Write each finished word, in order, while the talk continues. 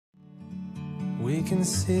We can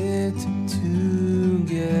sit together.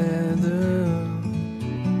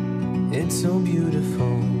 It's so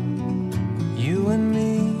beautiful, you and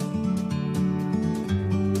me.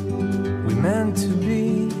 We meant to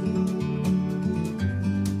be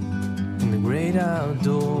in the great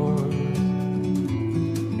outdoors,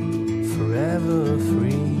 forever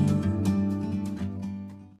free.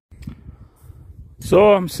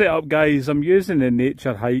 So I'm set up, guys. I'm using the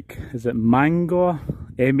Naturehike. Is it Mongar?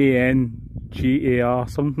 M-A-N-G-A-R,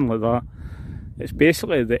 something like that. It's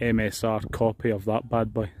basically the MSR copy of that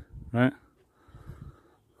bad boy, right?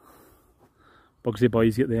 Bugsy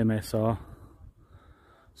Boys get the MSR.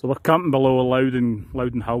 So we're camping below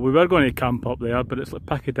Loudon Hill. We were going to camp up there, but it's like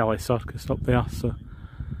Piccadilly Circus up there, so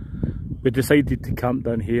we decided to camp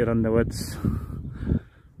down here in the woods.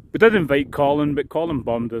 We did invite Colin, but Colin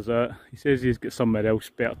bummed us out. He says he's got somewhere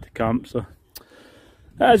else better to camp, so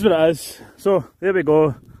that is what it is. So there we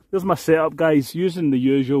go. There's my setup, guys, using the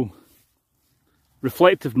usual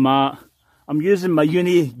reflective mat. I'm using my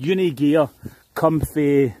uni gear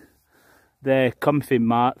comfy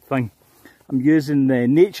mat thing. I'm using the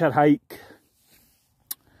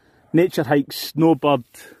Naturehike Snowbird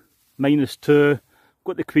 -2.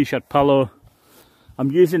 Got the Quisher pillow.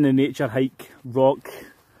 I'm using the Naturehike rock.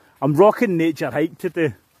 I'm rocking Naturehike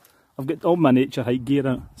today. I've got all my Naturehike gear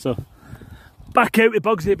out. So back out with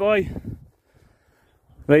Bugsy boy.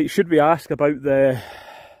 Right, should we ask about the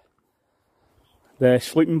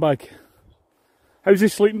sleeping bag? How's the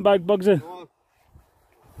sleeping bag, Bugsy? Oh,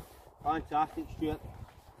 fantastic, Stuart.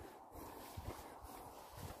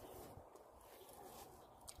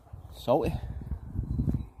 Salty.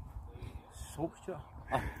 Soap, Stuart.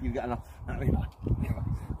 Oh, you've got enough.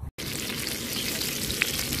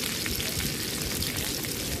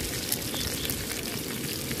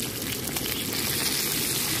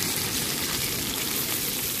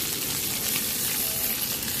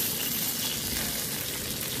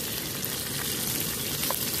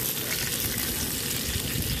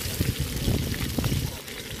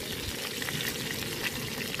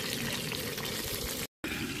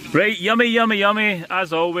 Right, yummy, yummy, yummy,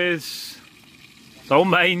 as always. It's all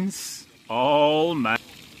mines, all mine.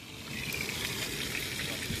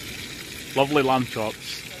 Lovely lamb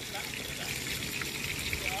chops.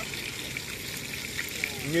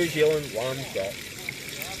 New Zealand lamb chop.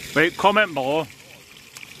 Right, comment below.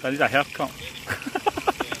 I need a haircut.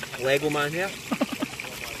 Lego man here.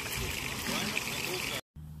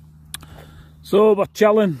 So we're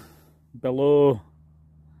chilling below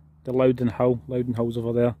the Loudon Hill. Loudon Hill's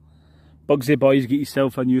over there. Bugsy boys, get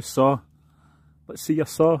yourself a new saw. Let's see your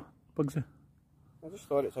saw, Bugsy. I just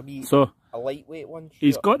thought it's a lightweight one. Stuart.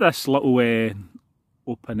 He's got this little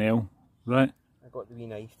open L, right? I got the wee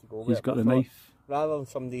knife to go with it. He's got the knife. Rather than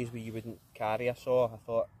some days where you wouldn't carry a saw, I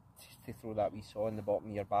thought to throw that wee saw in the bottom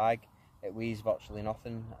of your bag. It weighs virtually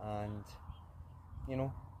nothing, and you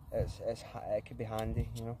know, it could be handy.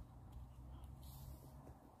 You know,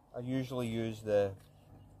 I usually use the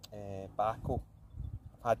Baco.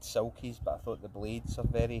 I've had silkies, but I thought the blades are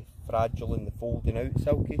very fragile in the folding out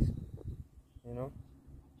silkies. You know.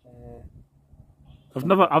 I've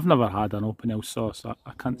never had an open L saw, so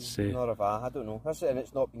I can't say. Nor have I don't know. That's it, and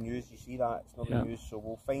it's not been used. You see that it's not been used, so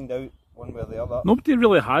we'll find out one way or the other. Nobody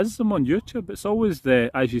really has them on YouTube. It's always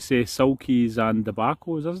the, as you say, silkies and the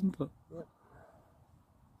Bacos, isn't it? Yeah.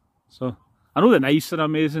 So I know the knives are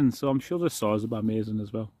amazing, so I'm sure the saws will be amazing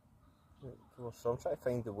as well. So I'm trying to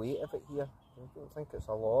find the weight of it here. I don't think it's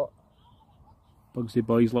a lot. Bugsy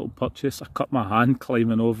boy's little purchase. I cut my hand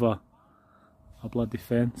climbing over a bloody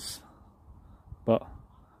fence. But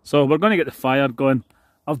so we're going to get the fire going.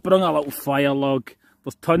 I've brought a little fire log.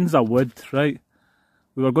 There's tons of wood, right?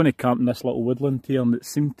 We were going to camp in this little woodland here, and it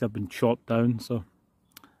seemed to have been chopped down. So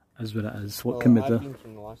is what it is. What can we do? Been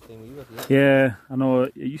from the last time we were here. Yeah, I know.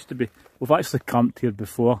 It used to be. We've actually camped here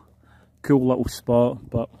before. Cool little spot,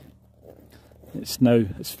 but it's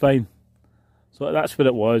fine. So that's what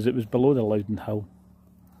it was. It was below the Loudon Hill.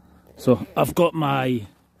 So I've got my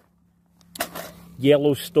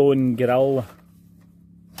Yellowstone grill.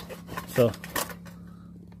 So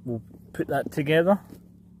we'll put that together.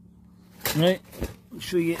 Right, I'm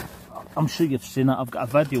sure you've seen it. I've got a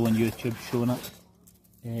video on YouTube showing it.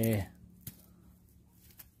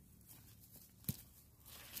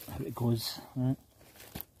 How it goes. Right.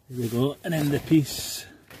 Here we go. And then the piece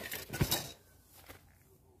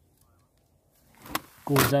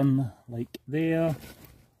goes in like there.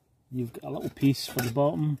 You've got a little piece for the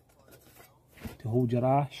bottom to hold your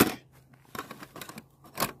ash.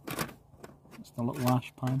 It's the little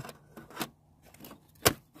ash pan.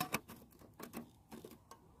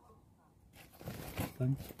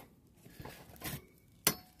 Thing.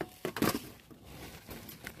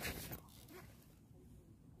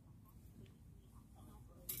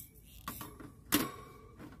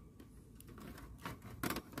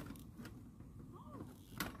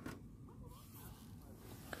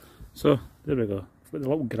 So, there we go. We've got the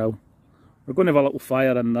little grill. We're going to have a little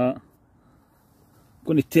fire in that. I'm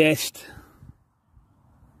going to test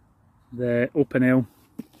the open L.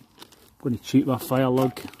 I'm going to cheat with a fire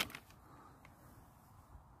log.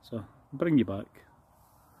 So, I'll bring you back.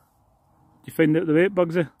 Did you find out the weight,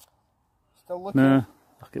 Bugsy? Still looking. Nah,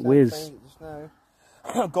 look, it weighs.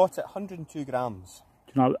 I got it 102 grams.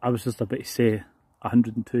 Do you know, I was just about to say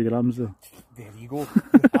 102 grams though. There you go.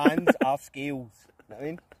 The hands are scales. You know what I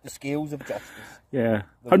mean? The scales of justice. Yeah.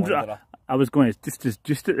 100. I was going to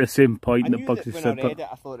just at the same point that Bugsy said. When I read it,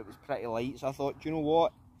 I thought it was pretty light, so I thought, do you know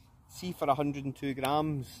what? See, for 102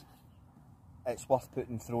 grams, it's worth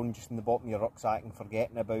throwing just in the bottom of your rucksack and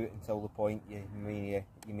forgetting about until the point you may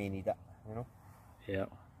need it. You know? Yeah.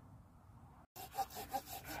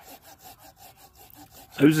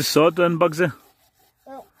 How's the sod doing, Bugsy?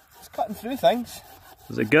 Well, it's cutting through things.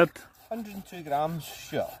 Is it good? 102 grams,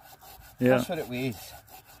 sure. Yeah. That's what it weighs.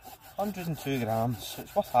 102 grams, so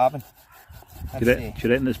it's worth having. Do you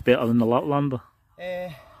reckon it's better than the Laplander?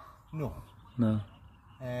 No. No.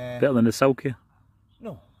 Better than the Silky?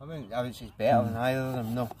 No, I would say it's better than either of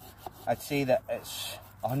them, no. I'd say that it's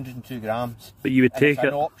 102 grams. But you would take it? It's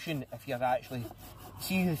an option if you're actually...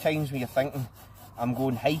 See the times when you're thinking, I'm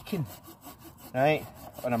going hiking, right?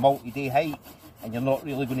 On a multi-day hike, and you're not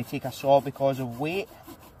really going to take a saw because of weight.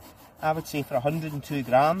 I would say for 102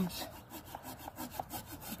 grams,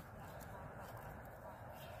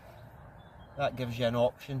 that gives you an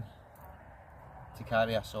option to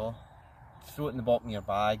carry a saw. Throw it in the bottom of your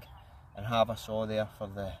bag and have a saw there for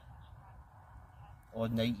the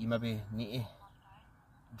odd night you maybe need to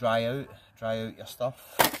dry out your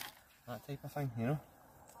stuff, that type of thing, you know.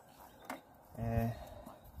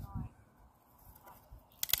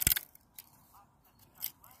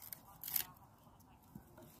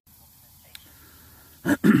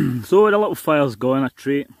 So the little fire's going, a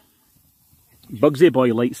treat. Bugsy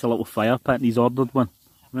boy likes the little fire pit and he's ordered one.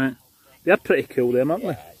 Right. They're pretty cool them, aren't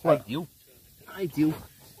they? It's ideal. Ideal.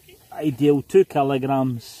 Ideal, 2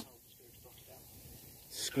 kilograms.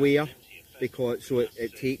 Square, because so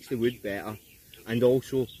it takes the wood better, and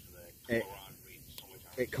also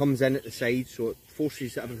it comes in at the side, so it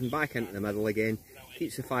forces everything back into the middle again,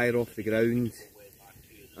 keeps the fire off the ground,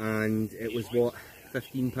 and it was what,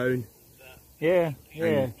 £15? Yeah.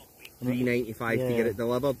 £3.95 to get it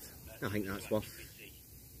delivered. I think that's worth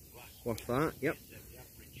that. Yep.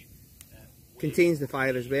 Contains the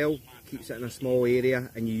fire as well, keeps it in a small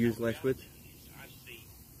area, and you use less wood.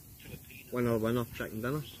 Winner, chicken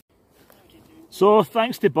dinner. So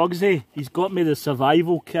thanks to Bugsy, he's got me the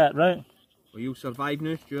survival kit, right? Well, you'll survive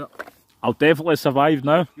now, Stuart. I'll definitely survive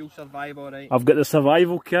now. You'll survive, alright. I've got the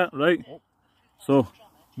survival kit, right? Oh. So,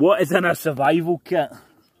 what is in a survival kit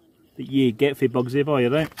that you get for Bugsy boy,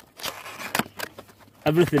 right?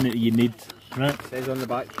 Everything that you need, right? It says on the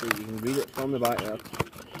back sheet, you can read it from the back there.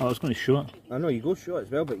 I was going to show it. I know, you go show it as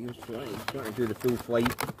well, but you want to do the full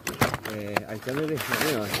flight itinerary.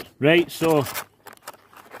 Right, so,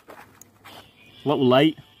 little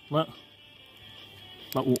light, look.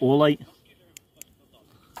 Little O-light.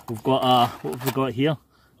 We've got what have we got here?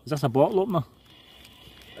 Is this a bottle opener?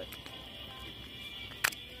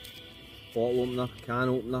 Bottle opener, can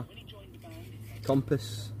opener,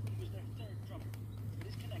 compass.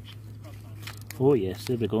 Oh yes,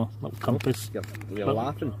 there we go. Little compass. You're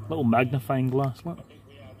laughing. Little magnifying glass, look.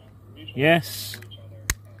 Yes.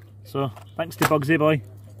 So, thanks to Bugsy boy,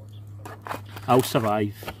 I'll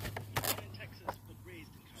survive.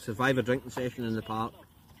 Survive a drinking session in the park.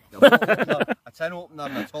 A tin opener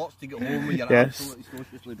and a torch to get home when you're absolutely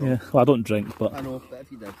socially drunk. Yeah, well I don't drink, but I know, but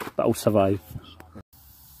if you did. But I'll survive.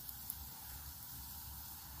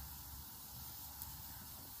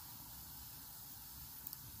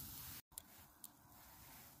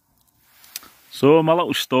 So my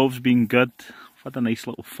little stove's been good. I've had a nice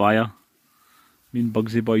little fire. Me and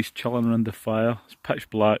Bugsy boy's chilling around the fire. It's pitch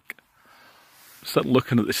black. Start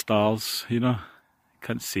looking at the stars, you know.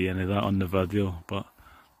 Can't see any of that on the video, but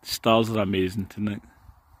the stars are amazing tonight.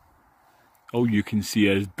 All you can see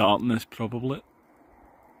is darkness probably.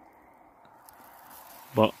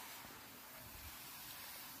 But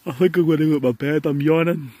I think I'm going to go to my bed, I'm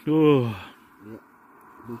yawning. Oh. Yeah,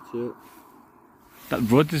 me too. That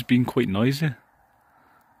road has been quite noisy.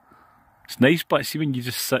 It's nice, but see when you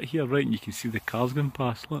just sit here, right, and you can see the cars going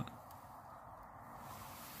past, look.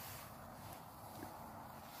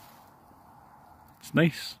 It's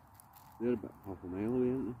nice. They're about half a mile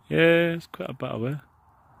away, aren't they? Yeah, it's quite a bit away.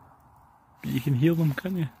 But you can hear them,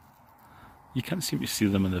 can't you? You can't seem to see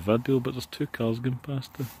them in the video, but there's 2 cars going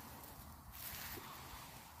past there.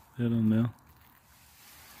 There and there.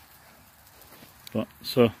 But,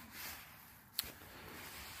 so,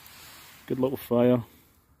 Good little fire.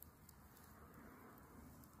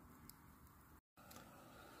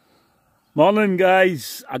 Morning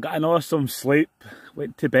guys, I got an awesome sleep.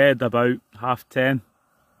 Went to bed about 10:30.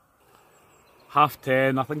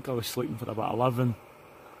 10:30, I think I was sleeping for about 11.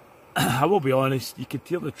 I will be honest, you could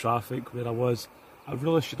hear the traffic where I was. I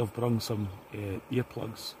really should have brought some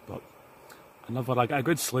earplugs, but I got a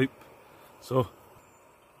good sleep. So,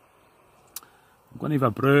 I'm going to have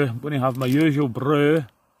a brew. I'm going to have my usual brew,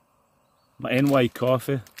 my NY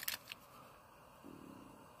coffee.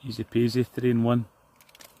 Easy peasy, 3-in-1.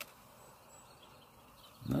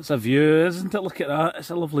 That's a view, isn't it? Look at that, it's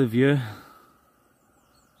a lovely view.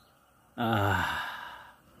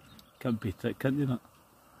 Can't beat it, can you not?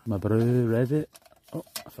 My brew ready. Oh,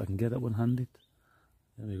 if I can get it one-handed.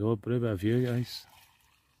 There we go, brew by a view, guys.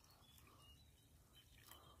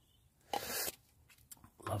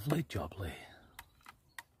 Lovely jubbly.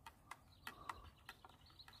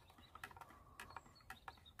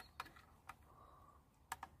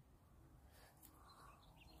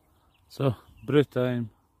 So, brew time.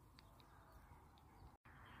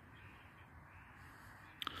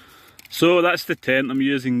 So that's the tent I'm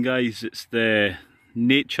using, guys. It's the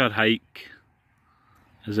Naturehike.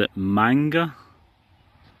 Is it Mongar?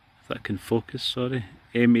 If that can focus, sorry.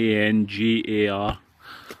 M-A-N-G-A-R.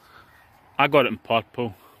 I got it in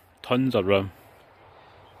purple. Tons of room.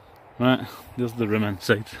 Right, there's the room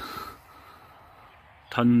inside.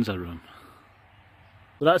 Tons of room.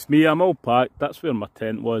 So that's me, I'm all packed. That's where my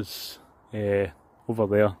tent was. Over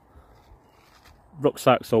there.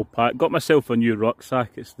 Rucksack's all packed. Got myself a new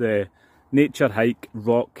rucksack. It's the Naturehike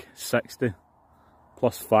Rock 60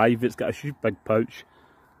 +5. It's got a huge big pouch.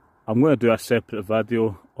 I'm going to do a separate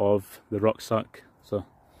video of the rucksack. So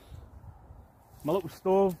my little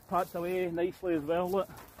stove packed away nicely as well. Look,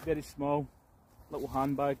 very small little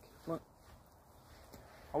handbag. Look,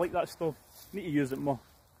 I like that stove. Need to use it more.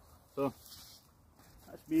 So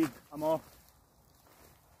that's me. I'm off.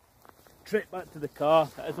 Straight back to the car.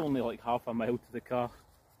 It is only like half a mile to the car.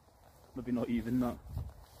 Maybe not even that.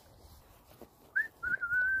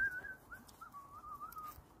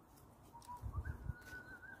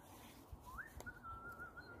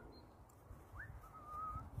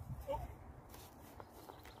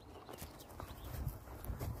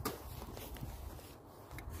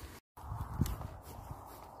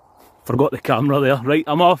 Forgot the camera there. Right,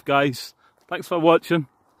 I'm off guys. Thanks for watching.